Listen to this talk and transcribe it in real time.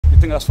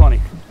think that's funny?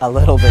 A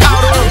little bit. Damn,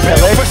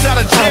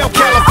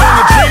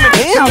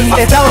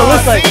 is that what it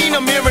looks like?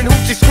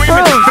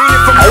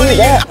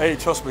 Hey,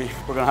 trust me,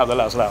 we're gonna have the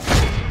last laugh.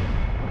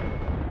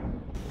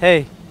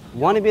 Hey,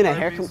 want to be in a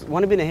hair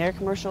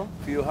commercial?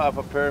 If you have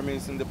a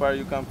permit in the bar,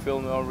 you can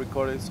film or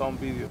record it on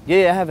video.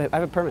 Yeah, I have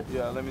a permit.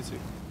 Yeah, let me see.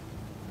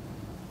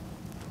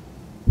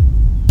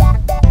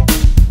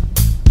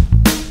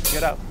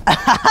 Get out.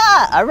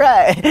 All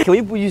right.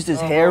 Can we use this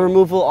hair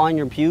removal on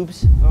your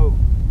pubes? Oh.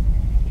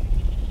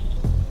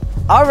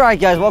 All right,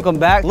 guys, welcome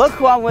back. Look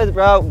who I'm with,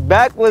 bro.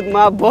 Back with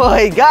my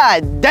boy.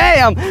 God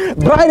damn,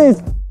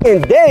 brightest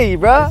day,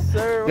 bro. Yes,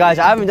 sir. Guys,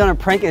 I haven't done a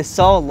prank in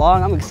so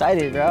long. I'm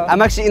excited, bro.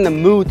 I'm actually in the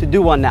mood to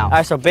do one now. All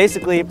right, so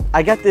basically,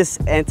 I got this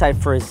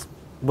anti-frizz,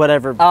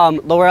 whatever.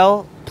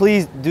 Laurel,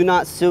 please do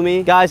not sue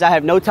me. Guys, I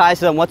have no ties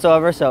to them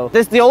whatsoever, so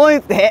this is the only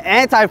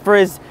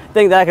anti-frizz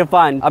thing that I can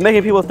find. I'm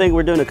making people think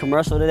we're doing a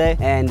commercial today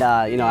and,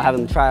 you know,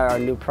 having them try our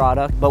new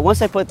product. But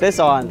once I put this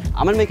on,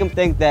 I'm gonna make them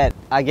think that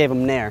I gave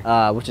them Nair,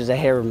 which is a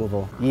hair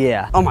removal.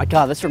 Yeah. Oh my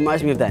God, this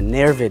reminds me of that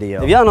Nair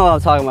video. If y'all know what I'm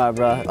talking about,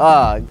 bro.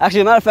 Actually,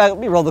 as a matter of fact, let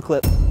me roll the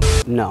clip.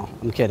 No,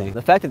 I'm kidding.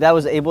 The fact that that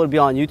was able to be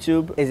on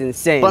YouTube is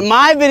insane. But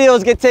my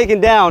videos get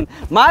taken down.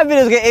 My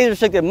videos get age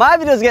restricted. My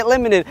videos get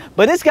limited.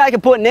 But this guy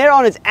can put Nair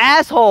on his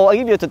asshole. I'll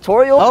give you a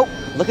tutorial. Oh,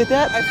 look at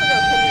that.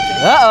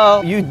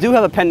 Uh-oh. You do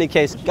have a pending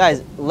case.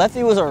 Guys,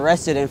 Lefty was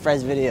arrested in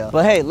Fred's video.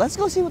 But hey, let's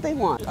go see what they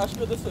want. I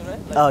should listen, right?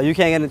 Oh, you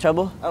can't get in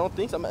trouble? I don't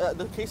think so.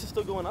 The case is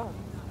still going on.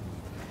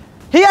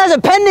 He has a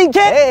pending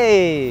case!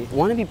 Hey!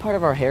 Want to be part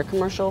of our hair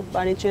commercial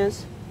by any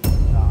chance?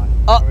 No,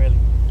 not really.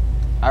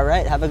 All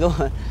right, have a good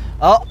one.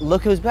 Oh,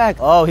 look who's back.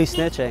 Oh, he's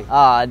snitching.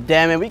 Aw,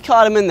 damn it, we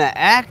caught him in the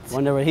act.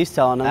 Wonder what he's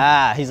telling him.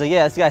 Ah, he's like,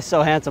 yeah, this guy's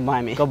so handsome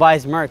behind me. Go buy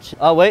his merch.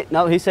 Oh, wait,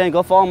 no, he's saying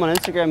go follow him on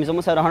Instagram. He's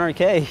almost at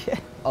 100K.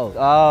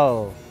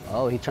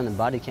 Oh, he turned the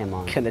body cam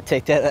on. Gonna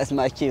take that as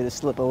my cue to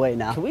slip away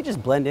now. Can we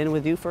just blend in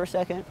with you for a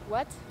second?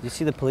 What? You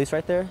see the police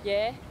right there?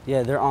 Yeah.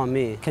 Yeah, they're on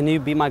me. Can you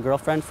be my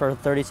girlfriend for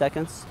 30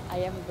 seconds? I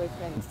have a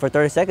boyfriend. For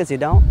 30 seconds, you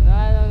don't?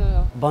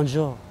 No.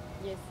 Bonjour.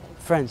 Yes.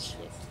 French.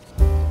 Yes.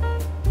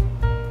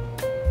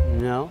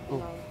 No?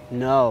 No.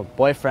 No,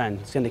 boyfriend.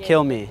 He's gonna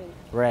kill me. boyfriend.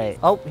 Right.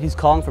 Oh, he's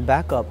calling for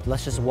backup.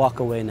 Let's just walk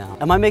away now.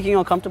 Am I making you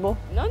uncomfortable?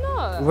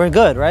 No. We're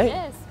good, right?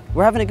 Yes.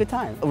 We're having a good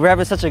time. We're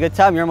having such a good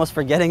time, you're almost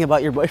forgetting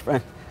about your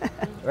boyfriend.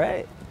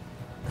 Right.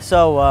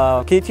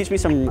 So, can you teach me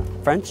some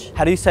French?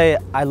 How do you say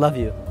I love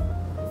you?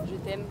 Je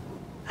t'aime.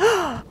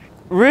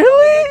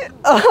 Really?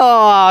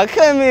 Oh,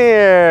 come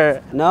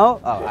here. No?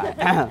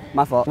 Oh,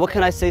 my fault. What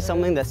can I say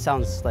something that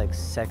sounds like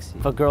sexy?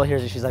 If a girl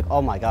hears it, she's like,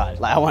 oh my God,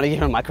 like I want to give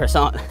her my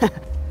croissant.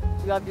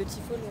 You are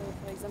beautiful,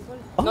 for example.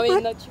 Oh no, my...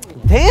 not you.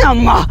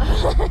 Damn!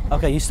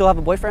 Okay, you still have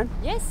a boyfriend?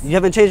 Yes. You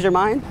haven't changed your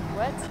mind?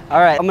 What? All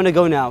right, I'm gonna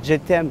go now. Je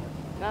t'aime.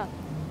 No.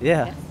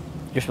 Yeah. Yes.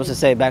 You're supposed to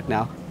say it back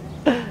now.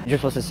 You're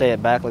supposed to say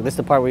it back. Like this is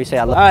the part where you say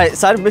I love. All right,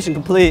 side mission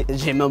complete. All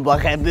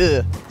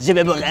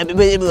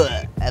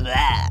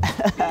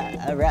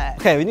right.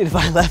 Okay, we need to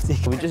find Lefty.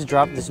 We just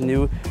dropped this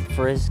new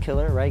frizz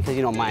killer, right? Because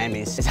you know Miami,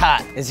 it's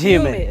hot, it's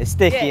humid, it's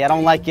sticky. Yeah. I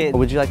don't like it.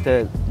 Would you like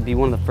to be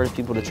one of the first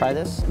people to try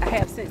this? I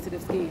have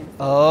sensitive skin.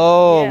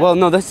 Oh, yeah. Well,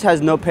 no, this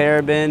has no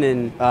paraben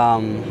and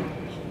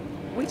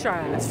We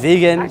tried. It's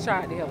vegan. I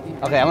tried to help you.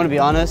 Okay, I'm gonna be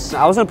honest.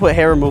 I was gonna put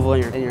hair removal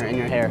in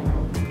your hair.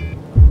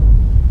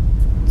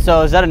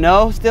 So is that a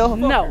no still?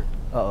 No.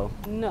 Uh-oh.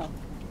 No.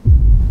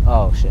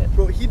 Oh shit.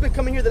 Bro, he's been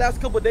coming here the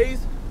last couple of days,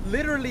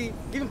 literally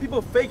giving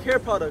people fake hair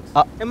products,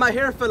 and my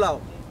hair fell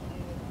out.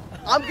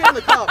 I'm getting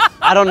the cops.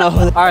 I don't know.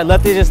 All right,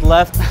 Lefty just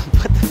left.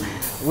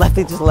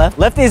 Lefty just left.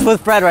 Lefty's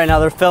with Fred right now.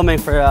 They're filming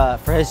for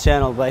his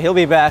channel, but he'll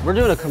be back. We're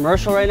doing a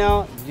commercial right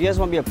now. Do you guys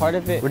want to be a part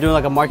of it? We're doing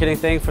like a marketing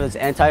thing for this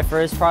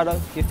anti-frizz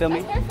product. You feel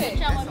me? Perfect.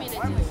 Y'all want me to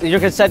do? You're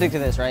consenting to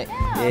this, right?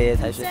 Yeah,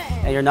 type shit.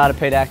 And you're not a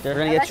paid actor. We're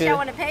gonna get you. Y'all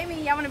want to pay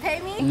me? Y'all want to pay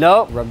me?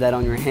 Nope. Rub that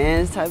on your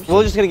hands, type shit.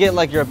 We're just gonna get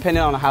like your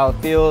opinion on how it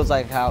feels,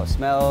 like how it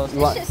smells.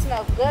 This shit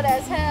smells good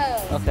as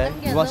hell. Okay.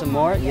 You want some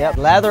more? Yep.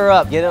 Lather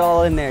up. Get it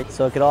all in there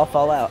so it could all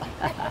fall out.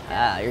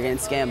 You're getting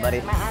scammed, buddy.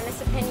 My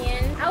honest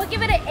opinion, I would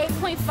give it an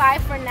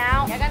 8.5 for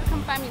now. I gotta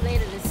come find me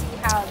later to see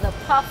how the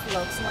puff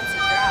looks once it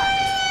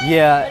dries.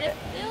 Yeah. But it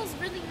feels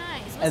really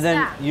nice. What's and then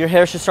that? your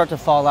hair should start to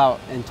fall out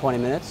in 20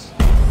 minutes.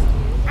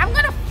 I'm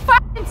gonna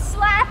fucking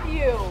slap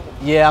you.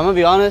 Yeah, I'm gonna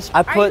be honest.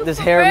 I put this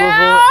hair real?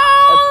 removal.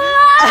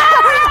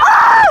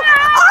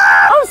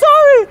 I'm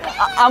sorry.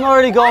 I'm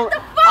already going.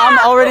 I'm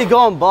already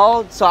going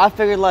bald, so I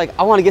figured like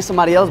I want to get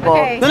somebody else bald.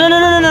 Okay.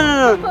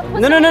 No.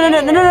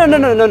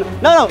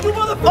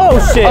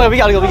 Oh shit. Okay, we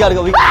gotta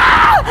go.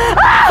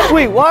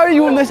 Wait, why are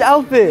you in this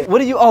outfit?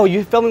 What are you? Oh,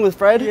 you filming with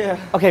Fred? Yeah.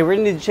 Okay, we're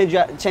gonna need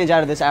to change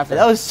out of this after.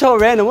 That was so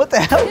random. What the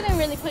hell? You didn't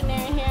really put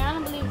Nair in here. I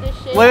don't believe this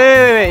shit.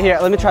 Wait. Here,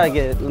 let me try to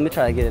get it. Let me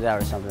try to get it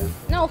out or something.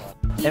 No.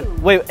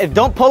 Wait,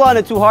 don't pull on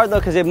it too hard though,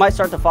 because it might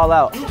start to fall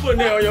out. You put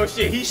Nair on your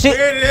shit. He She,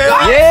 scared it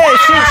out. yeah,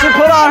 she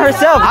put it on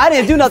herself. I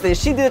didn't do nothing.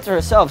 She did it to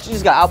herself. She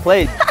just got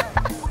outplayed.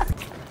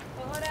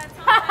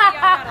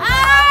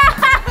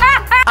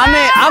 I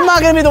mean, I'm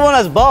not gonna be the one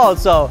that's bald,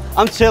 so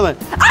I'm chilling.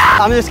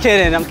 I'm just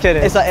kidding. I'm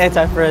kidding. It's an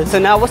anti-frizz. So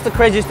now, what's the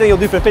craziest thing you'll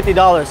do for $50?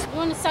 You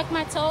want to suck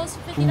my toes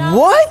for $50?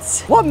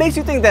 What? What makes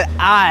you think that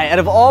I, out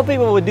of all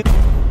people, would do?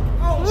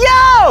 Yo!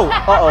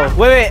 Uh-oh.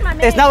 Wait.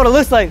 It's not what it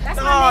looks like. That's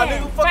my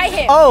man. Right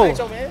here. Oh,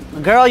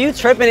 girl, you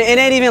tripping? It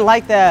ain't even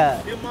like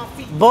that.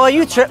 Boy,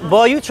 you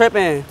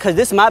tripping? Cause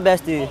this is my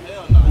bestie.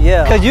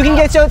 Yeah. Cause you can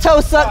get your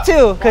toes sucked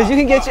too. Cause you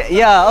can get your.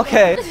 Yeah.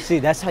 Okay. See,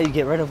 that's how you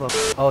get rid of them.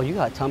 Oh, you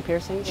got tongue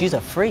piercing? She's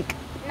a freak.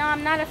 No,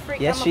 I'm not a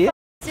freak. Yes, I'm she a is.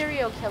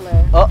 serial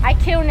killer. Oh. I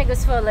kill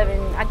niggas for a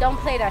living. I don't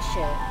play that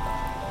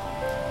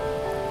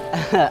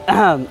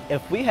shit.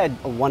 If we had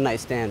a one-night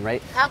stand,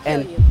 right? I'll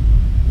kill you.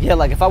 Yeah,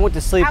 like if I went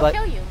to sleep, I'll like.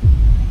 kill you.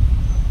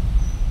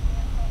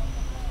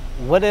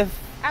 What if?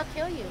 I'll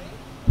kill you.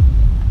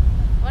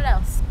 What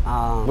else?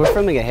 We're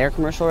filming a hair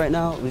commercial right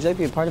now. Would you like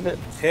to be a part of it?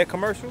 Hair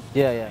commercial?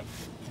 Yeah.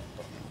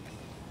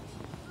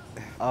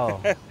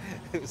 Oh.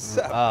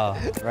 Oh,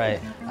 right.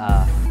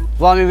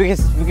 Well, I mean, we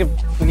can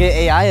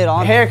AI it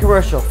on. Hair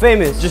commercial,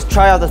 famous. Just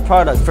try out this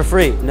product for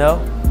free.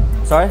 No?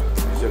 Sorry? You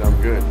said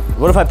I'm good.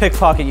 What if I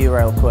pickpocket you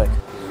real quick?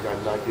 You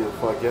gotta knock you the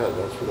fuck out.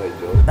 That's what I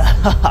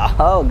do.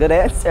 Oh, good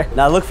answer.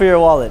 Now look for your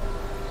wallet.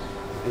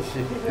 This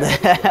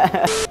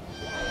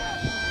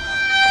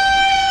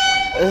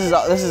is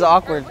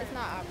awkward. It's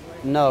not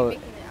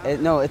awkward.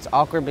 No, it's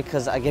awkward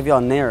because I give y'all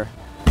nair.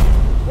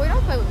 Wait,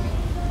 don't play with me.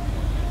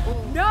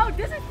 No,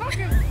 this is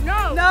fucking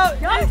no.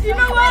 You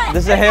know what?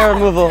 This is a hair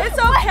removal. It's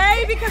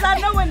okay because I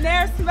know when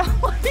nair smells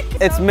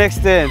like. It's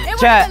mixed in.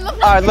 Chat. All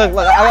right, look.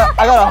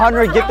 I got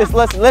 100 get this.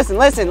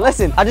 Listen.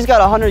 I just got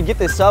 100 get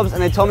this subs,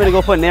 and they told me to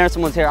go put nair in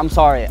someone's hair. I'm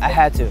sorry, I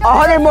had to.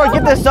 100 more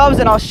get this subs,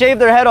 and I'll shave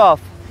their head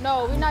off.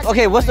 No, we're not.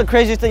 Okay, what's the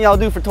craziest thing y'all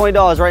do for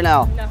 $20 right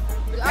now?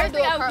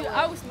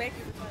 I was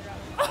making.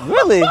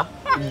 Really?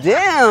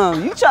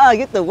 Damn, you trying to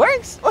get the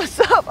works? What's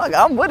up? Like,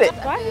 I'm with it.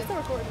 Why are you still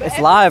recording? It's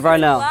live right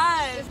now.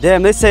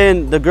 Damn, they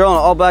saying the girl in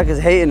all black is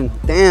hating.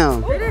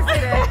 Damn.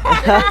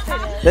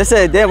 They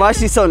said, damn, why is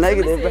she so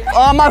negative?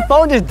 Oh, my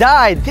phone just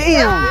died.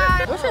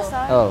 Damn. What's your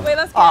sign? Oh. Wait,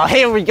 let's Oh,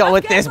 here we go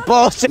with this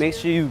bullshit. Make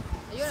sure you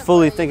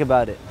fully think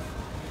about it.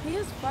 He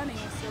is funny,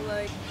 so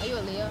like. Are you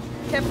a Leo?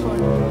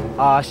 Capricorn.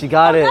 Ah, she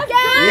got it.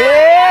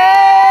 Yeah!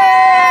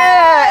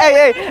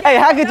 Hey,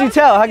 how could you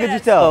tell? How could you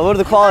tell? What are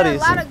the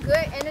qualities? A lot of good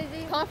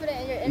energy, confident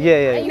in your energy.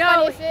 Yeah. And you No,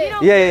 funny as he shit.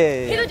 don't.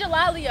 Yeah. He's a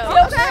July Leo.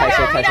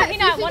 He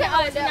not one of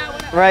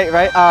us. Right.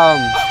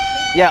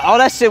 Yeah, all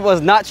that shit was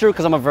not true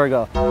because I'm a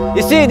Virgo.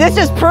 You see, this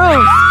just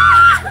proves.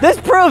 This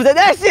proves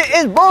that shit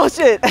is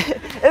bullshit.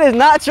 It is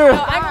not true. No,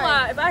 I ain't gonna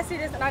lie. If I see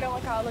this and I don't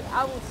like how I look,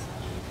 I will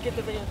get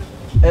the video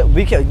deleted.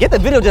 We can get the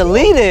video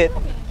deleted.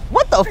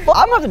 What the fuck?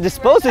 I'm about to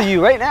dispose of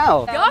you right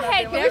now. Y'all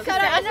hate Can we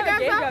set our I never Instagram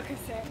gave y'all account?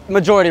 consent.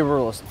 Majority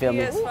rules, feel me?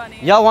 He is funny.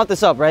 Y'all want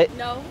this up, right?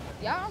 No.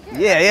 Y'all don't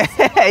care.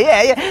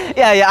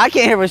 Yeah. I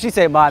can't hear what she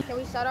said, man. Can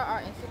we shout out our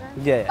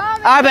Instagram? Yeah. All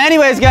right, but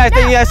anyways, guys,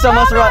 thank you guys so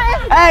much for.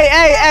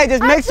 Hey,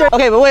 just make sure.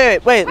 Okay, but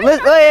wait.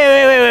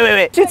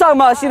 Wait. She talking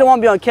about she don't want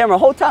to be on camera. The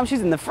whole time she's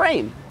in the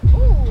frame.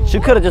 Ooh. She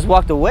could have just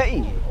walked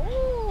away,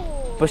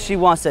 Ooh. but she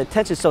wants the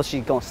attention, so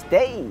she gonna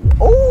stay.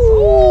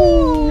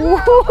 Ooh.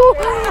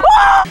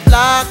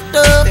 Locked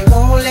up, they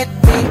won't let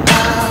me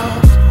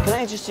out. Can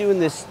I interest you in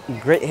this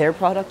great hair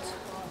product?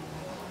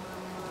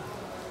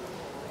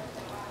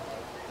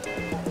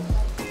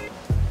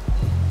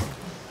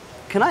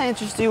 Can I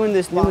interest you in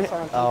this new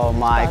hair? Oh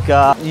my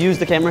God. You use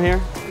the camera here?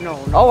 No.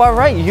 Oh, all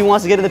right. You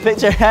wants to get in the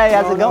picture? Hey,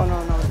 how's it going?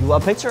 No. You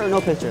want a picture or no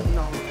picture?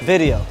 No.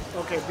 Video.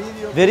 Okay,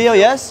 video. Video,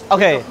 yes?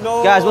 Okay.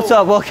 No. Guys, what's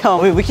up?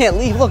 Welcome. We can't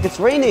leave. Look, it's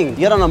raining.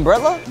 You got an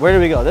umbrella? Where do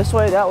we go? This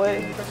way, that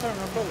way?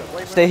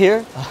 Stay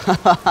here?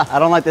 I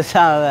don't like the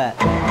sound of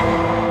that.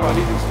 I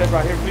need you to stay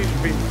right here, please.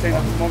 Please stay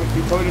at the moment.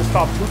 He told you to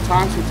stop 2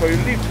 times. He told you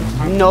to leave 2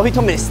 times. No, he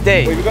told me to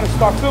stay. But if you're gonna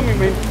start filming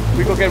me,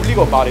 we go get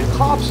legal about it.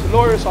 Cops,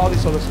 lawyers, all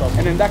this other stuff.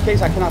 And in that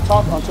case, I cannot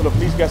talk until the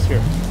police gets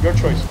here. Your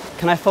choice.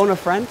 Can I phone a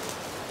friend?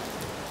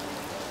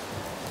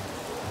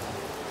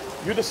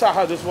 You decide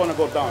how this wanna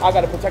go down. I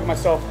gotta protect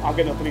myself. I'm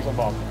getting the police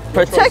involved.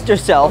 Protect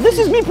yourself. This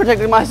is me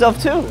protecting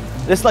myself too.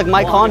 This is like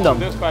my condom.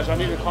 Dispatch, I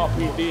need to call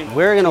PD.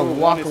 We're gonna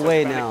walk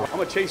away now. I'm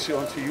gonna chase you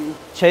until you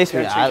Chase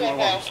me. can't chase my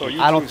wife. So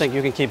you I don't choose. think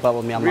you can keep up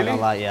with me. I'm Really? not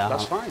gonna lie. Yeah.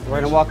 That's fine.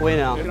 We're gonna walk away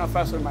now. You're not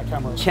faster than my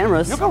camera.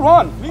 Cameras? You can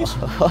run, please.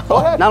 Go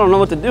ahead. I don't know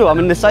what to do. I'm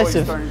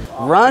indecisive.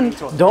 Run.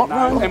 Don't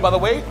run. And by the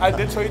way, I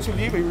did tell you to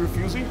leave and you're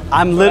refusing.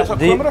 I'm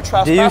literally.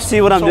 literally. Do you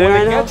see what I'm doing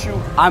right now?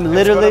 I'm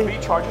literally.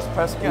 Be charges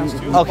pressed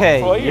against you.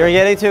 Okay, you're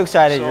getting too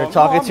excited. So, You're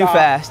talking no, I'm too not.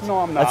 fast. No,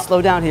 I'm not. Let's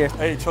slow down here.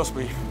 Hey, trust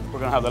me, we're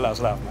gonna have the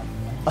last laugh, man.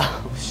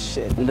 Oh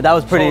shit. That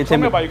was pretty So, tell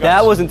me about intimidating. you guys.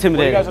 That was What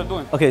intimidating. you guys are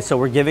doing? Okay, so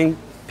we're giving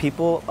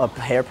people a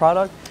hair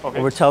product. Okay.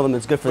 And we're telling them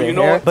it's good for But their you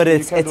know hair, what? but You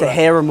it's can't do a that.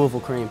 hair removal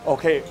cream.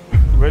 Okay,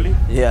 really?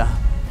 Yeah.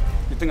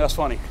 You think that's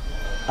funny?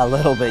 A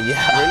little bit,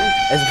 yeah.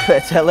 Really?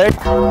 It's hilarious.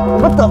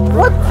 What the?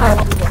 What?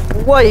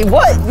 Wait,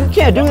 what? You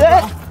can't do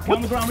that? Get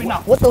on the ground right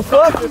now. What the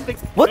fuck?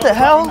 What the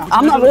hell?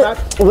 I'm not really.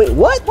 Wait,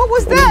 what? What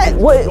was that?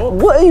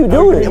 What are you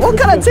doing? What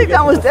kind of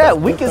takedown was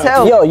that? Weak as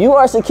hell. Yo, you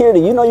are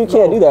security. You know you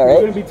can't do that, You're right?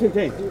 gonna be 10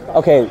 days.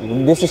 Okay,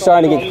 this is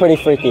starting to get pretty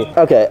freaky.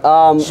 Okay,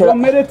 You're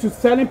admitted to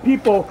selling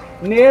people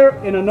near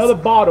in another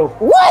bottle.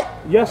 What?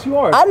 Yes, you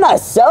are. I'm not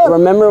selling.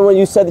 Remember when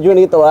you said that you're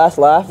gonna get the last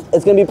laugh?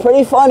 It's gonna be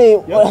pretty funny.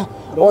 Yep.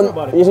 Don't worry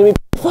about it. It's gonna be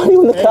funny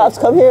when the cops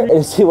come here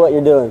and see what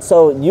you're doing.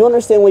 So you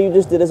understand what you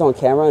just did is on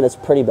camera and it's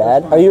pretty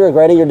bad? Are you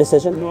regretting your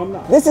decision? No, I'm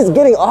not. This is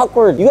getting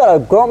awkward. You got a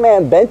grown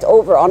man bent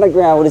over on the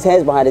ground with his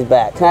hands behind his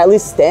back. Can I at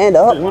least stand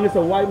up? One is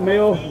a white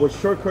male with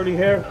short curly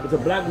hair. It's a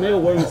black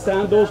male wearing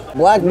sandals.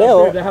 Black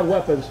male? They have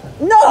weapons.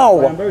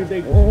 No! I'm very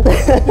dangerous.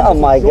 Oh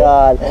my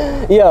God.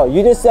 Yo,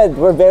 you just said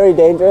we're very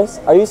dangerous.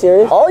 Are you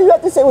serious? All you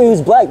have to say when he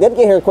was black, they'd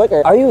get here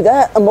quicker. Are you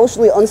that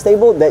emotionally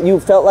unstable that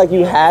you felt like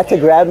you had to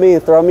grab me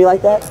and throw me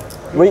like that?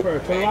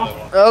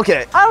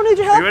 Okay. I don't need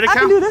your help. You ready, I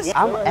can do this.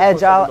 I'm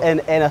agile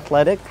and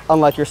athletic,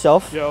 unlike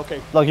yourself. Yeah,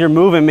 okay. Like you're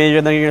moving me,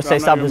 then you're gonna say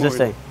I'm not stop even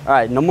resisting. moving. All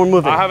right, no more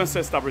moving. I haven't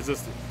said stop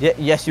resisting.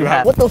 Yes, you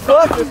have. What the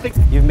fuck?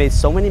 You've made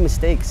so many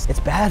mistakes. It's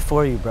bad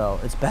for you, bro.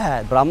 It's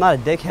bad. But I'm not a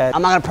dickhead.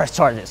 I'm not gonna press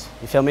charges.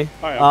 You feel me?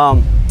 I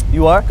am.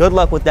 You are? Good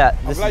luck with that.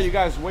 I'm glad you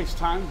guys waste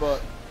time,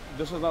 but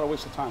this is not a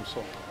waste of time,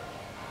 so.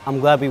 I'm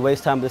glad we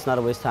waste time, but it's not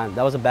a waste of time.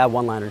 That was a bad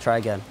one-liner. Try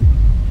again.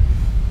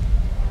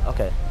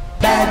 Okay.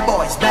 Bad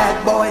boys,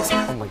 bad boys.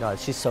 Oh my God,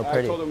 she's so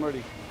pretty. I told him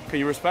already. Can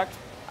you respect?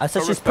 I said So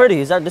she's respect. pretty.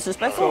 Is that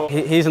disrespectful? So-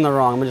 He's in the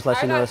wrong. I'm gonna just let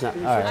you know it's not.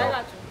 All I right.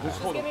 got you. Just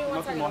hold give me on. one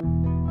Nothing second.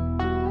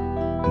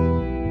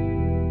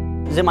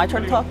 more. Is it my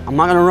turn to talk? I'm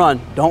not gonna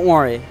run. Don't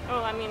worry.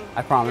 Oh, I mean,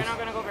 I promise. You're not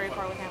gonna go very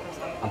far with handcuffs.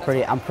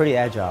 I'm pretty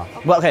agile.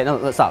 Well, okay, no,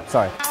 let's stop.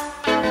 Sorry.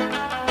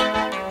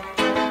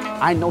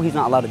 I know he's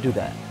not allowed to do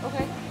that,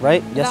 Okay.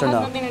 right? Yes that or has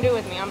no? nothing to do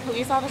with me. I'm a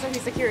police officer.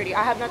 He's security.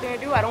 I have nothing to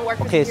do. I don't work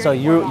for Okay, so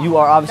security or you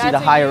law. are obviously the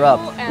That's a higher you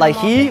up. and Like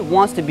law he thing.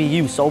 wants to be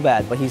you so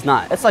bad, but he's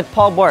not. It's like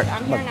Paul Blart.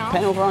 I'm here Look, now.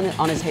 pen over on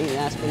his hating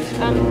ass, please.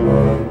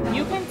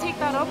 You can take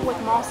that up with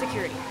mall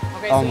security.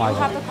 Okay, Oh so my you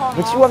have to God. call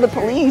But mall you are the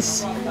security.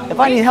 police. If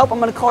I need help, I'm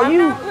gonna call I'm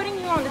you. not putting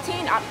you on the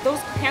team. Those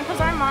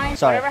handcuffs are mine.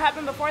 Sorry. Whatever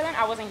happened before then,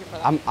 I wasn't here for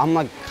that. I'm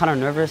like kind of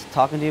nervous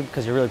talking to you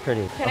because you're really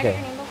pretty. Can I get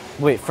your name though?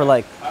 Wait, for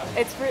like,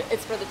 It's for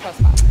the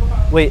trespass.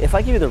 wait, if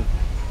I give you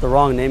the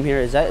wrong name here,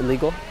 is that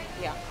illegal?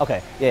 Yeah.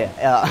 Okay,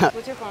 yeah.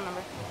 What's your phone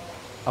number?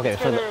 Okay,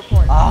 For the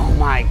report. Oh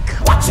my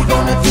God. What you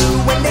gonna do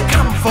when they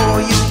come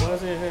for you? Why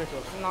is he in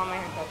handcuffs? Not my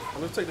handcuffs.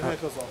 Let's take the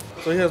handcuffs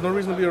off. So he has no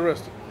reason to be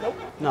arrested.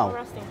 No.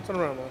 Arresting. Turn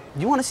around, man.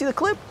 You want to see the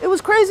clip? It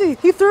was crazy.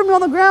 He threw me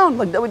on the ground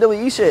like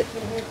WWE shit.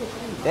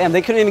 Damn,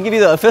 they couldn't even give you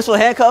the official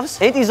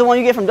handcuffs. Ain't these the one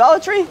you get from Dollar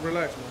Tree?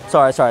 Relax, man.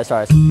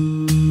 Sorry.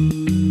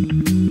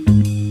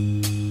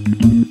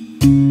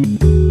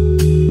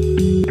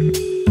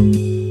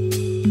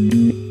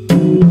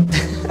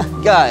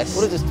 Guys,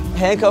 what is this?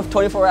 Handcuff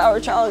 24-hour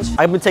challenge?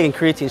 I've been taking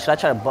creatine. Should I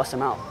try to bust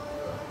him out?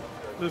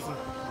 Listen,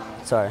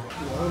 Sorry. I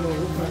don't know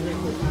what kind of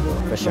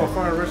handcuffs. For sure. I'll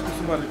fire and rescue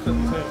somebody to cut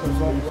these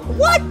handcuffs off.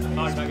 What?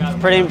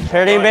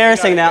 Pretty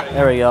embarrassing now.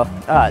 There we go.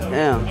 God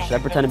damn. Should I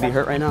pretend to be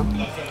hurt right now?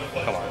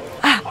 Come on.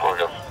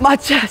 My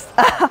chest.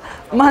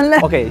 My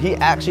leg. Okay, he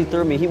actually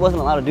threw me. He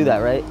wasn't allowed to do that,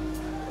 right?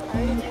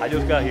 I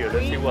just got here.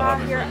 Let's see what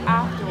happens. Here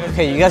afterwards.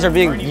 Okay, you guys are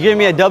you're giving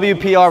me a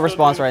WPR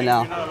response right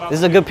now. This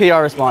is a good PR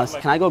response.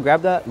 Can I go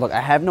grab that? Look, I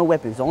have no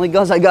weapons. The only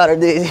guns I got are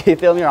these. You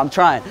feel me? Or I'm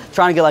trying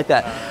to get like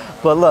that.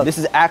 But look, this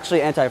is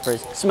actually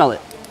anti-frizz. Smell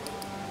it.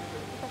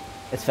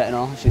 It's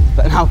fentanyl.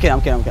 I'm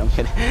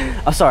kidding.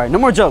 I'm sorry. No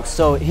more jokes.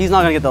 So he's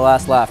not gonna get the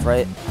last laugh,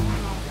 right?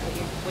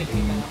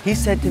 He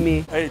said to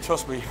me, Hey,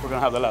 trust me, we're gonna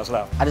have the last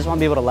laugh. I just want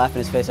to be able to laugh in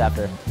his face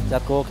after. Is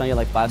that cool? Can I get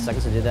like 5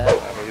 seconds to do that?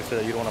 But you said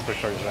that you don't want to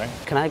press charges, right?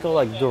 Can I go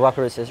like do rock,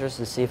 paper, scissors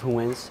and see who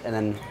wins? And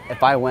then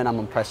if I win, I'm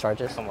gonna press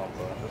charges? Come on,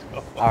 bro. Let's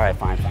go. All right,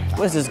 fine.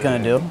 What is this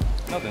gonna do?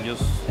 Nothing.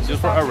 Just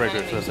for our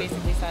records. That's it.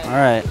 All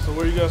right. So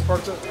where you guys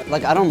parked at?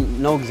 Like, I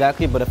don't know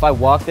exactly, but if I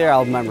walk there,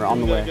 I'll remember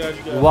on the way. got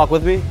it. You walk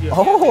with me? Yeah.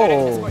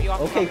 Oh,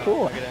 okay,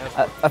 cool.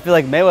 I feel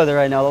like Mayweather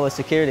right now, though, with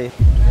security.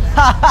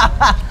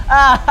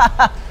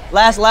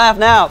 Last laugh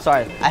now.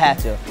 Sorry, I had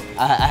to.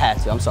 I had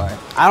to. I'm sorry.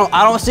 I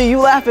don't see you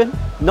laughing.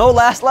 No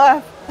last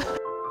laugh.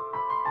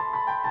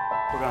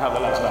 We're gonna have the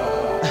last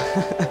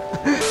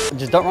laugh.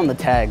 Just don't run the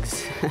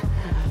tags.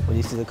 When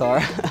you see the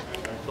car.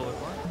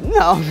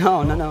 No.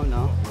 Want to go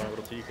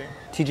to TK?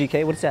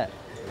 TGK, what's that?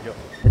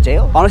 The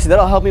jail? Honestly,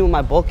 that'll help me with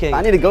my bulking.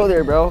 I need to go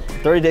there, bro.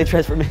 30-day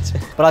transformation.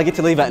 But I get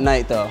to leave at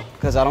night, though,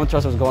 because I don't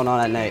trust what's going on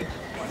at night.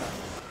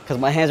 Because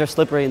my hands are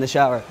slippery in the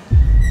shower.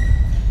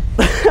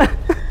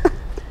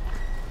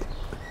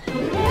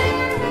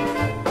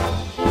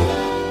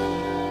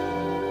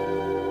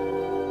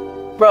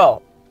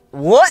 Bro,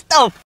 what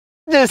the f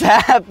just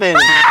happened?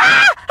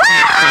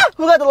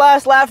 Who got the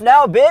last laugh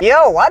now, bitch?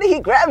 Yo, why did he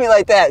grab me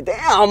like that?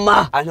 Damn.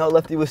 I know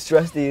Lefty was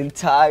stressed the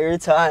entire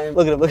time.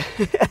 Look at him, look.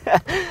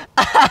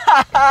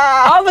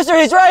 Officer,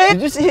 he's right here.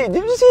 Did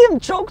you see him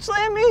choke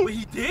slam me?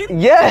 He did?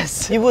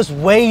 Yes. He was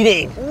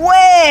waiting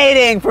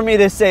for me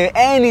to say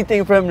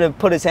anything for him to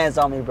put his hands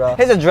on me, bro.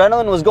 His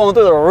adrenaline was going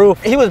through the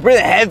roof. He was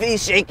breathing heavy,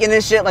 shaking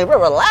and shit. Like, bro,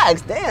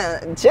 relax,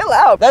 damn, chill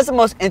out. That's the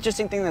most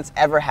interesting thing that's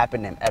ever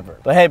happened to him, ever.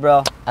 But hey,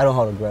 bro, I don't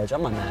hold a grudge.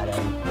 I'm not mad at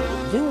him.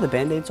 Do you know what the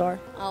Band-Aids are?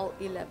 All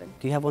 11.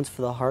 Do you have ones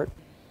for the heart?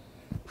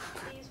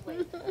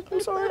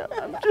 I'm sorry.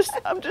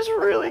 I'm just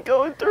really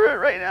going through it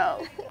right now.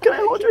 Can I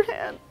hold your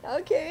hand?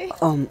 Okay.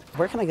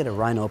 Where can I get a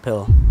rhino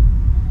pill?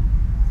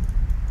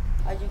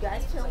 Are you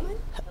guys filming?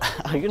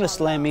 Are you gonna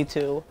slam me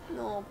too?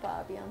 No,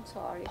 Poppy, I'm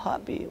sorry.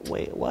 Poppy,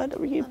 wait, what?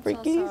 Are you I'm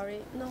freaking? so sorry.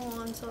 No,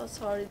 I'm so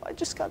sorry. I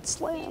just got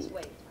slammed.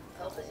 Wait.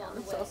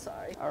 I'm so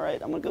sorry. All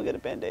right, I'm gonna go get a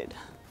Band-Aid.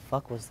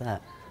 Fuck was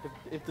that?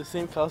 If the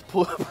same cops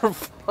pull up her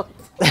phone.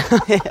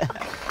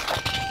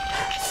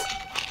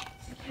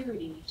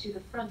 Security to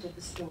the front of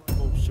the store.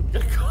 Oh shit, we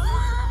gotta go.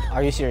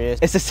 Are you serious?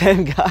 It's the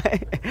same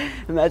guy.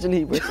 Imagine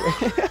he was.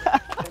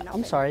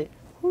 I'm sorry.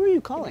 Who are you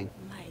calling?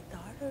 My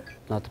daughter.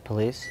 Not the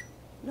police.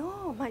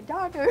 No, my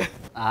daughter.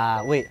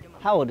 Wait.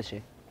 How old is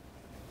she?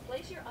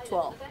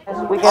 12.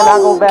 We cannot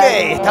go back.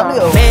 Okay, time to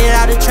go. Made it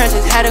out the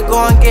trenches, had to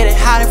go and get it.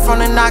 Hiding from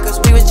the knockers,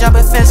 we was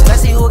jumping fences.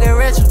 Let's see who get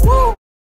richer. Woo!